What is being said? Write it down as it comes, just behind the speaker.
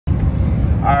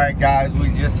Alright guys,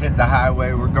 we just hit the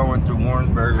highway. We're going through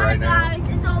Warrensburg right now. Guys,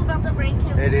 it's all about the brain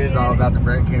camps. It is all about the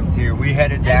brain camps here. We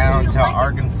headed down to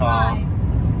Arkansas.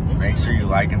 Make sure you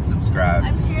like and subscribe.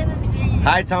 I'm sharing this video.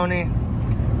 Hi Tony.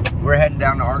 We're heading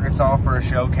down to Arkansas for a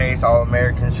showcase,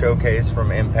 All-American showcase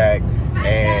from Impact.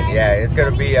 And yeah, it's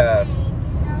gonna be a...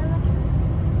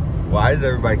 Why does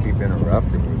everybody keep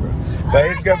interrupting me, bro? But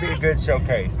it's gonna be a good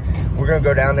showcase. We're gonna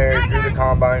go down there and do the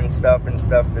combine and stuff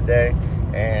today.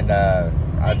 And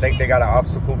I think they got an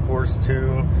obstacle course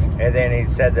too. And then he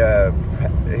said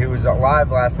he was live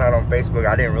last night on Facebook.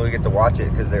 I didn't really get to watch it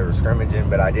because they were scrimmaging,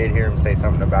 but I did hear him say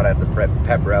something about at the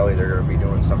pep rally they're gonna be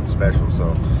doing something special.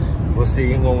 So we'll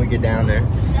see when we get down there.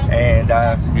 And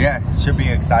yeah, it should be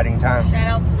an exciting time. Shout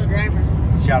out to the driver.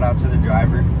 Shout out to the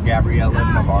driver,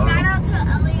 Gabriella Navarro. Shout out to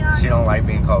Eliana. She don't like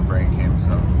being called brain camp,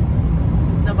 so.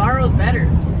 Navarro's better.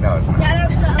 No, it's not.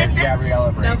 Shout out to It's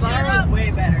Gabriella brain camp. Navarro's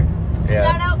way better.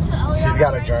 Yeah. Shout out to Eliana. She's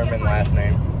got a German last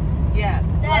name. Yeah.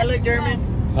 Do I look German?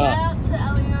 Shout out to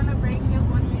Eliana Brain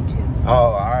Camp on YouTube. Oh,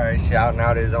 all right. Shouting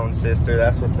out his own sister.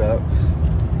 That's what's up.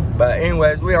 But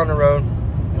anyways, we on the road.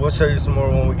 We'll show you some more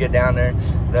when we get down there.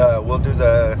 We'll do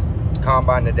the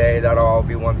combine today. That'll all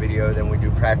be one video. Then we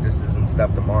do practices and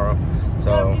stuff tomorrow.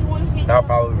 So that'll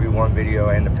probably be one video,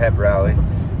 and the pep rally.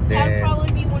 That'll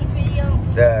probably be one video.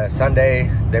 The Sunday,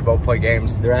 they both play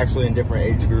games. They're actually in different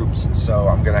age groups, so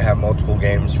I'm gonna have multiple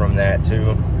games from that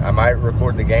too. I might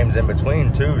record the games in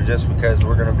between too, just because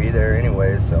we're gonna be there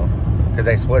anyways. So, because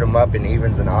they split them up in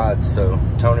evens and odds. So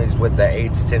Tony's with the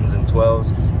 8s, 10s, and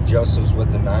 12s. Joseph's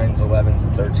with the 9s, 11s,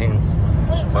 and 13s.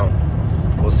 So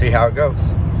we'll see how it goes.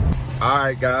 All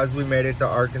right, guys, we made it to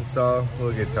Arkansas.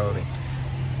 Look at Tony.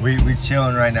 We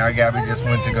chilling right now. Gabby just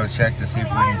went to go check to see if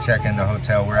we can check in the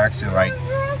hotel. We're actually like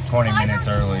 20 minutes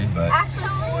early, but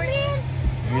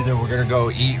either we're gonna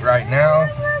go eat right now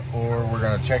or we're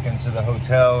gonna check into the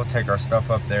hotel, take our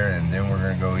stuff up there, and then we're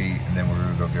gonna go eat, and then we're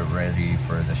gonna go get ready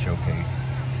for the showcase.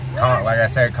 Like I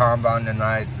said, combine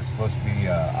tonight. There's supposed to be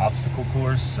an obstacle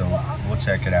course, so we'll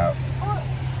check it out.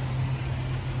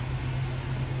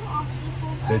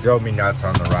 They drove me nuts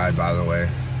on the ride, by the way.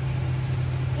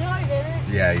 No, I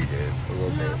didn't. Yeah, you did. A little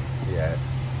bit. Yeah.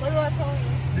 What about Tony?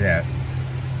 Yeah.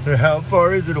 How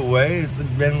far is it away? It's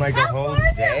been like a whole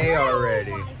day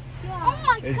already. Oh my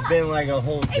God. It's been like a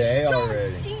whole day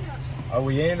already. Are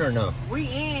we in or no? We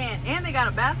in. And they got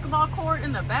a basketball court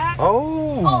in the back.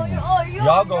 Oh.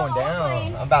 Y'all going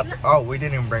down. Oh, we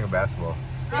didn't even bring a basketball.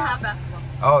 They have basketball.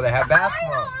 Oh, they have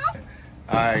basketball.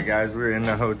 All right, guys, we're in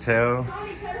the hotel.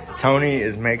 Tony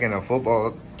is making a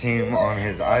football team on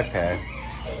his iPad.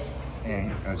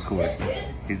 And of course,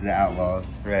 he's the outlaw,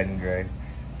 red and gray.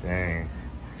 Dang,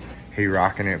 he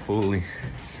rocking it fully.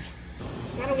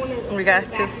 We got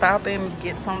to stop and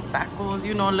get some tacos.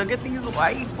 You know, look at these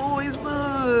white boys.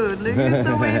 Look at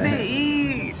the way they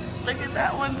eat. Look at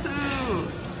that one too.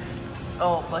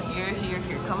 Oh, but here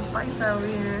comes Bryce over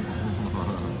here.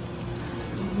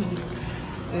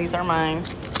 And these are mine.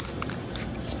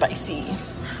 Spicy.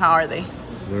 How are they?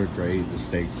 They're great. The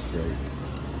steak's great.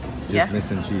 Just Yeah.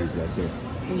 missing cheese, that's it.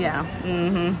 Yeah,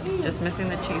 just missing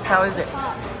the cheese. How is it?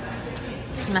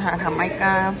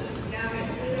 Jamaica.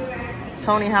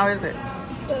 Tony, how is it?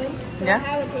 Good. Yeah?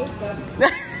 How it tastes good.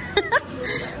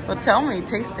 Well, tell me,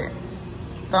 taste it.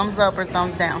 Thumbs up or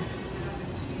thumbs down?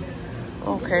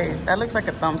 Okay, that looks like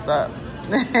a thumbs up.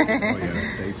 Oh yeah, the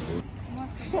steak's good.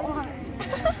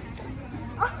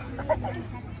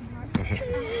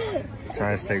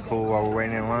 Trying to stay cool while we're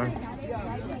waiting in line.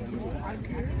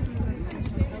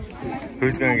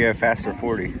 Who's gonna get a faster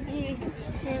 40?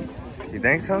 You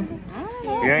think so?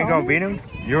 You ain't gonna beat him?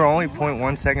 You were only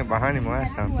 0.1 second behind him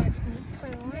last time.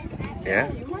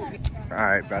 Yeah?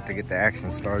 Alright, about to get the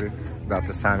action started. About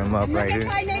to sign them up right here.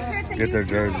 Get their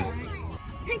jersey.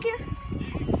 Thank you.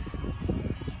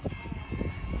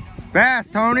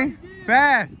 Fast, Tony!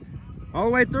 Fast! All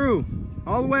the way through.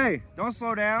 All the way. Don't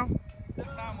slow down.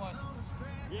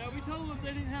 Yeah, we told them if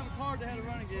they didn't have a card, they had to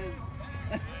run again.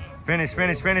 Finish,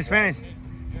 finish, finish, finish.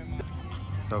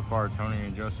 So far, Tony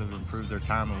and Joseph improved their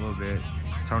time a little bit.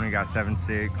 Tony got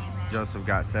 7.6. Joseph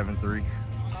got 7.3.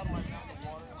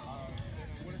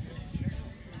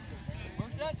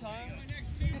 Worked that time.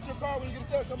 Get your car when you get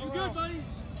a chance. Come You around. good, buddy?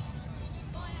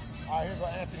 All right, here's our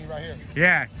Anthony right here.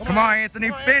 Yeah, come on, Anthony,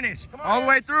 Come on, finish. Come on, All the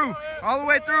way Anthony. through. Come on, All the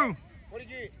way Anthony. through. What'd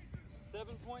he get?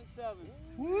 7.7.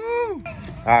 Woo!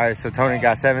 All right, so Tony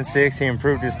got 7.6. He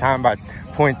improved his time by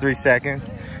 0.3 seconds.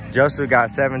 Joseph got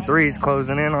 7.3. He's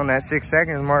closing in on that 6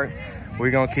 seconds mark.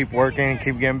 We're gonna keep working and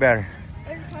keep getting better.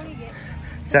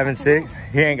 7.6.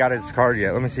 He ain't got his card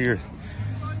yet. Let me see yours.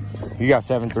 You got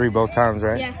 7.3 both times,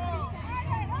 right? Yeah.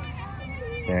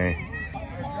 Dang.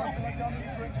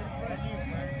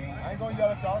 I ain't gonna yell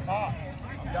at y'all. It's hot.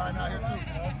 I'm dying out here too.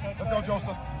 Let's go,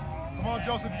 Joseph. Come on,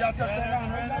 Joseph. You got to touch that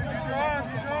line, right?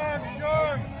 He's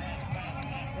yours.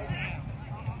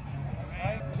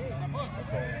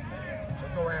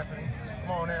 Let's go, Anthony.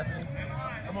 Come on, Anthony.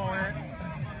 Come on, Ant.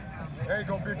 There you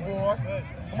go, big boy.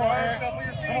 Come on, Ant.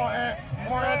 Come on, Ant.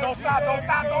 Come on, Ant. Don't stop. Don't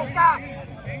stop. Don't stop.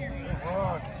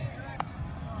 Run.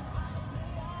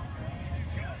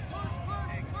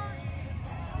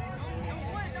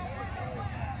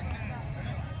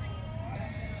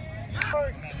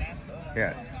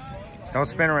 Yeah. Don't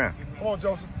spin around. Come on,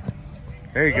 Joseph.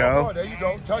 There you go. There you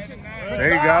go. Touch it.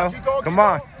 There you go. Come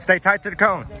on. Stay tight to the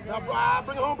cone. Now,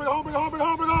 bring it home, bring it home, bring it home, bring it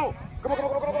home, bring it home. Come on, come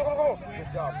on, come on, come on, come on.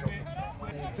 Good job,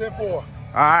 Joseph. 10-4. All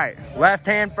right. Left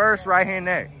hand first, right hand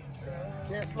next.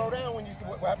 Can't slow down when you see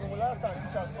what happened with last time. You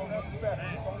try to slow down too fast.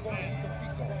 Don't go and keep the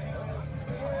feet going.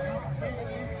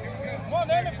 Come on,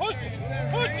 David, push it!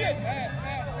 Push it!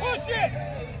 Push it!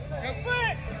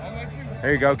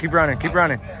 There you go. Keep running. Keep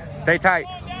running. Stay tight.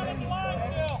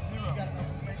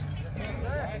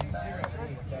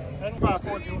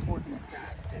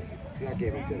 See, I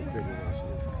gave him better credit than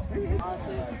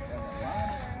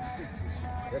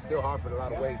That's still hard for a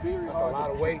lot of weight. That's a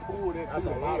lot of weight. That's a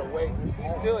lot of weight.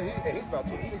 He's about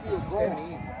 20. He's still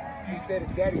growing. He said his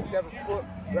daddy's 7 foot,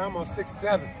 grandma's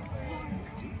 6'7".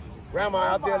 Grandma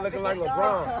out there looking like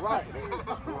LeBron.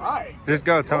 Right. Just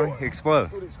go, Tony.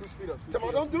 Explode. Come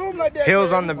on, don't do him like that.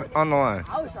 Heels man. on the line.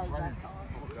 Come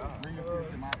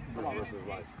on, this is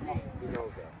life. He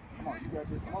knows that. Come on, you got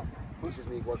this. Come on. He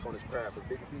just need to work on his craft. As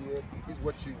big as he is, he's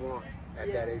what you want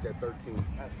at that age, at 13.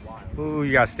 Ooh,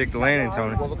 you got to stick the landing,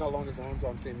 Tony. Well, look how long his arms are.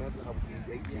 I'm saying, imagine how he's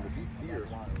 18. If he's here,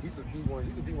 he's a D1.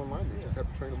 He's a D1 lineman. You just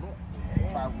have to train him up. You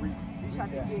have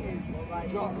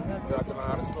to learn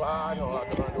how to slide, or have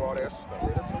to learn to do all that extra stuff. Yeah,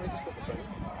 that's a simple thing.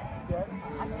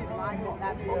 I see the line with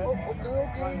that big.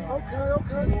 Okay.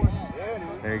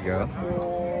 There you go.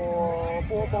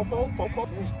 Four.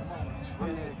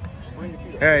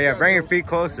 Yeah, bring your feet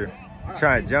closer.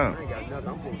 Try to jump. I ain't got nothing.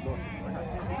 I'm pulling muscles.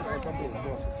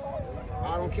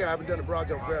 I don't care. I haven't done the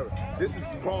Broadjump forever. This is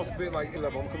CrossFit like 11.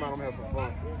 I'm going to come out and have some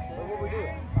fun. What we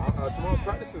doing? Tomorrow's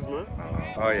practices, man.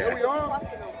 Oh, yeah. Here we are.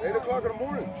 8 o'clock in the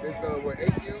morning. It's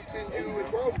 8U, 10U, and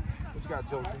 12. What you got,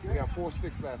 Joseph? We got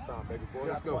 4-6 last time, baby boy.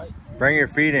 Let's go. Bring your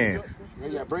feet in.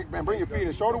 Yeah, bring your feet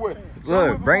in. Shoulder width.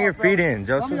 Look, bring your feet in,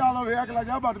 Some Joseph. of y'all over here acting like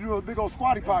y'all about to do a big old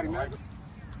squatty potty, man.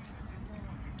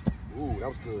 Ooh, that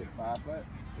was good. 5 flat. That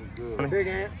was good. Big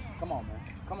Ant. Come on, man.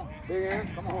 Come on. Big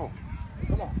Ant. Come on.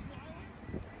 Come on.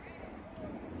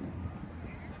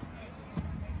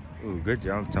 Ooh, good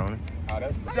jump, Tony.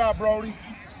 Good job, Brody.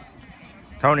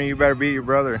 Tony, you better beat your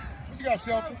brother. What you got,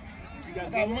 Shelton? I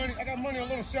got money on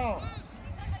little Sean. Where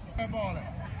that ball at?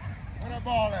 Where that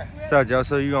ball at? What's up,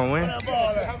 Joseph? You gonna win? Where that ball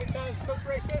at? How many times Coach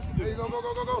Ray says to do? There you go.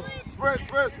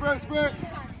 Sprint.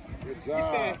 Good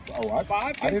job. Oh,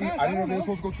 5, 10 I didn't times. know they were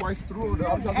supposed to go twice through.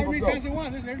 How many times they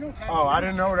won? There's no time. Oh, I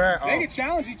didn't know that. They can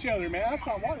challenge each other, man. That's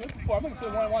not what I'm looking for. I'm looking for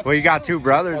one to watch. Well, you got 2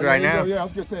 brothers right now. Yeah, I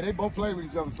was gonna say they both play with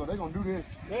each other, so they're gonna do this.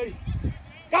 Ready?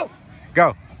 Go!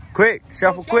 Go. Quick.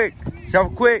 Shuffle quick.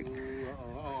 Shuffle quick.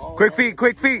 Quick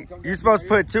feet. You're supposed to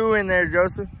put 2 in there,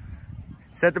 Joseph.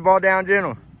 Set the ball down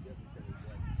gentle.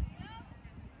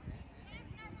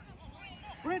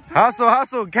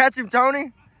 Hustle. Catch him,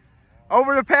 Tony.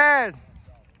 Over the pad.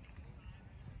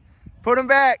 Put him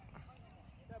back.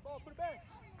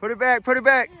 Put it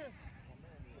back.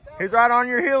 He's right on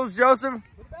your heels, Joseph.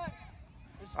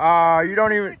 You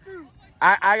don't even...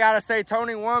 I got to say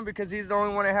Tony won because he's the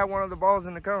only one that had one of the balls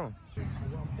in the cone.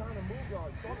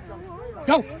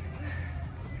 Go!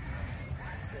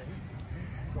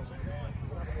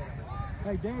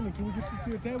 Hey, Damon, can we get you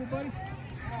to the table, buddy?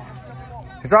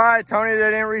 It's all right, Tony.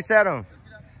 They didn't reset him.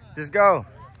 Just go.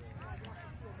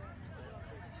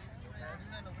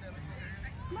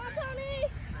 Come on, Tony.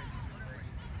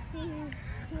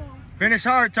 Finish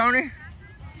hard, Tony.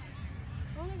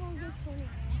 Only gonna get 20.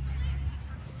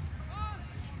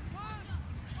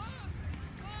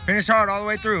 Finish hard all the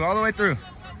way through. All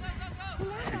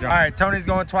right, Tony's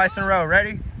going twice in a row.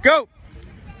 Ready? Go.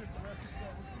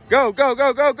 Go.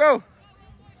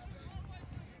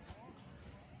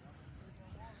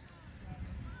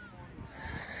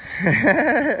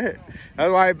 That's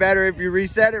why it's better if you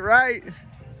reset it right.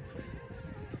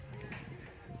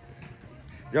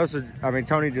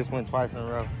 Tony just went twice in a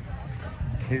row.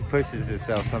 He pushes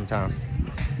himself sometimes.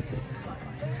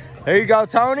 There you go,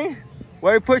 Tony.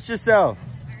 Way to push yourself.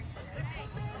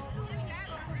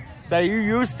 Say you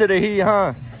used to the heat,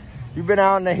 huh? You been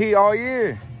out in the heat all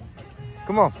year.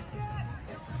 Come on.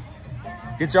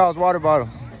 Get y'all's water bottle.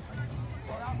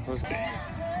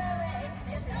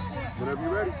 Whenever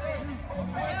you're ready.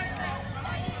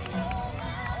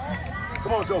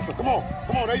 Come on, Joseph. Come on.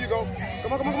 Come on. There you go.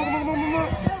 Come on, come on, come on, come on, come on.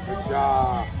 Good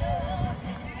job.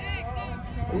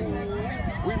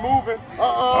 Ooh, we moving.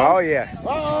 Uh-oh. Oh, yeah.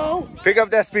 Uh-oh. Pick up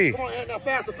that speed. Come on, now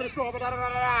faster. Finish strong. Good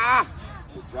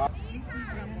job.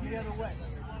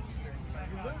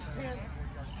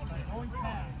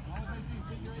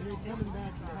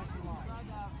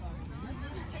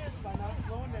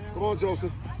 Come on,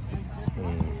 Joseph.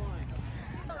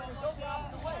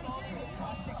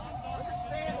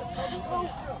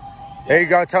 There you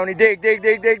go, Tony. Dig, dig,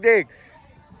 dig, dig, dig.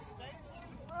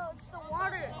 Bro, it's the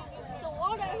water. It's the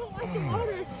water. I don't like the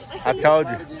water. I told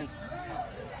you.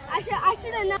 I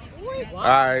should have not. All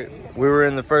right, we were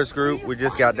in the first group. We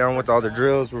just got done with all the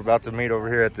drills. We're about to meet over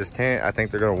here at this tent. I think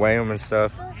they're gonna weigh them and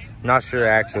stuff. Not sure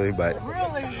actually, but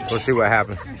we'll see what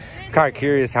happens. Kind of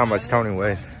curious how much Tony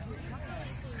weighs.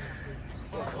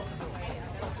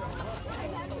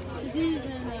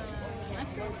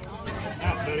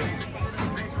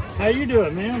 How you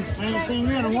doing, man? I ain't seen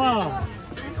you in a while.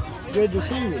 Good to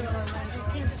see you.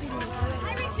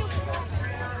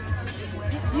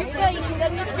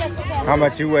 How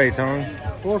much you weigh, Tony?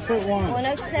 4'1".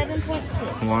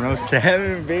 107.6.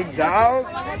 107, big dog.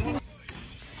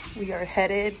 We are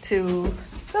headed to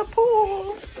the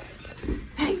pool.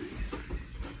 Hey.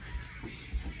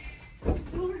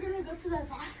 We're gonna go to the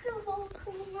basketball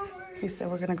court. He said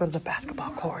we're gonna go to the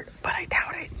basketball court, but I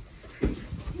doubt it.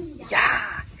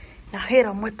 Yeah. Now hit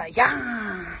him with the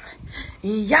yeah.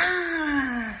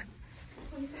 Yeah.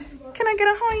 Can I get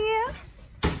a oh yeah?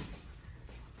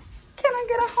 Can I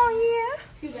get a oh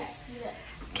yeah?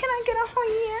 Can I get a oh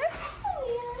yeah?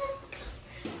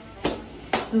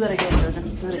 Do that again, Georgia.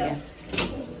 Do it again.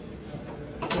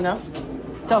 You know?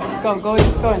 Go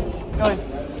in.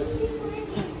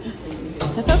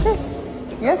 It's okay.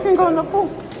 You guys can go in the pool.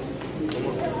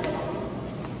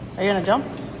 Are you gonna jump?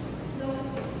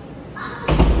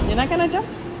 You're not gonna jump?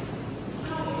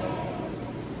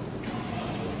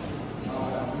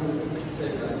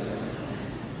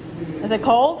 Is it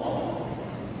cold?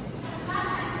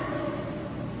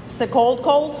 Is it cold?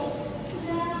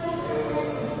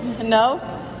 No?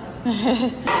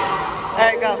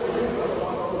 There you go.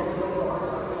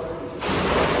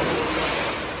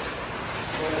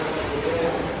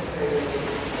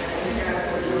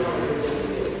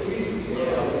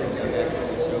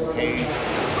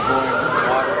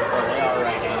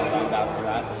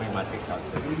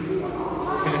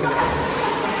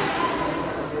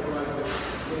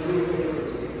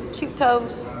 Cute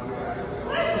toes.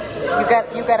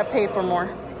 You gotta pay for more.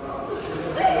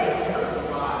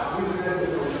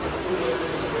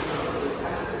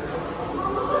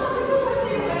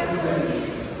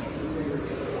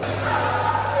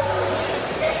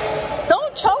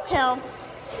 Don't choke him.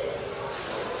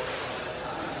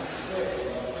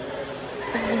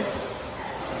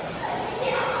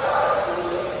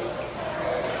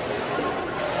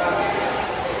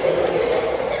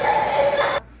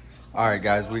 All right,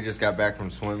 guys, we just got back from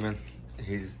swimming.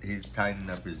 He's tightened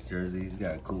up his jersey. He's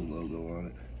got a cool logo on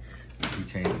it. He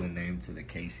changed the name to the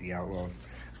KC Outlaws.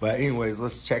 But anyways,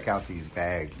 let's check out these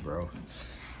bags, bro.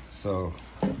 So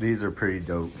these are pretty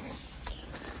dope.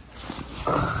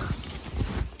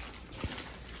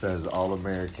 Says All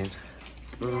American.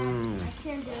 Boom. I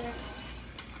can't do it.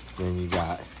 Then you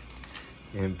got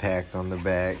Impact on the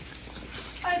back.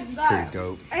 Pretty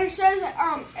dope. It says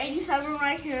 87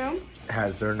 right here.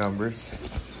 Has their numbers.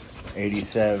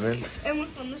 87. And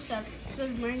what's on this side? It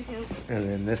says 92. And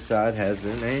then this side has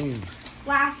their name.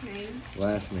 Last name.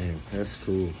 Last name. That's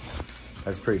cool.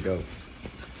 That's pretty dope.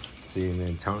 See, and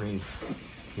then Tony's,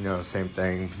 you know, same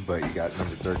thing, but you got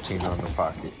number 13 on the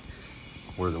pocket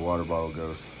where the water bottle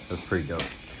goes. That's pretty dope.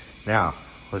 Now,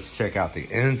 let's check out the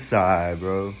inside,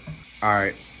 bro. All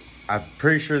right. I'm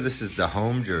pretty sure this is the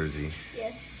home jersey.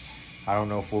 Yes. I don't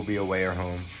know if we'll be away or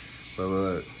home, but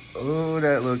look. Oh,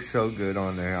 that looks so good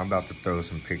on there. I'm about to throw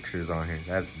some pictures on here.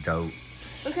 That's dope.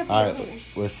 Okay, all right,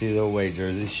 let's see the away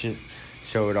jersey.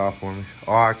 Show it off for me.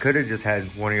 Oh, I could have just had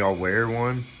one of y'all wear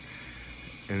one,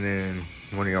 and then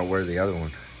one of y'all wear the other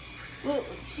one. Look,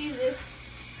 see this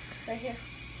right here.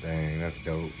 Dang, that's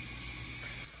dope.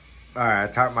 All right, I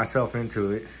talked myself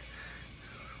into it.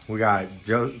 We got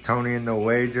Tony in the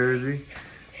away jersey,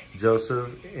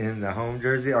 Joseph in the home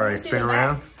jersey. All right, spin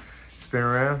around. Spin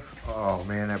around. Oh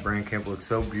man, that brand camp looks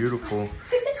so beautiful.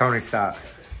 Tony, stop.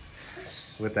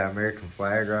 With that American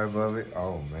flag right above it.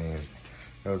 Oh man,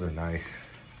 those are nice.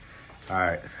 All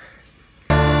right.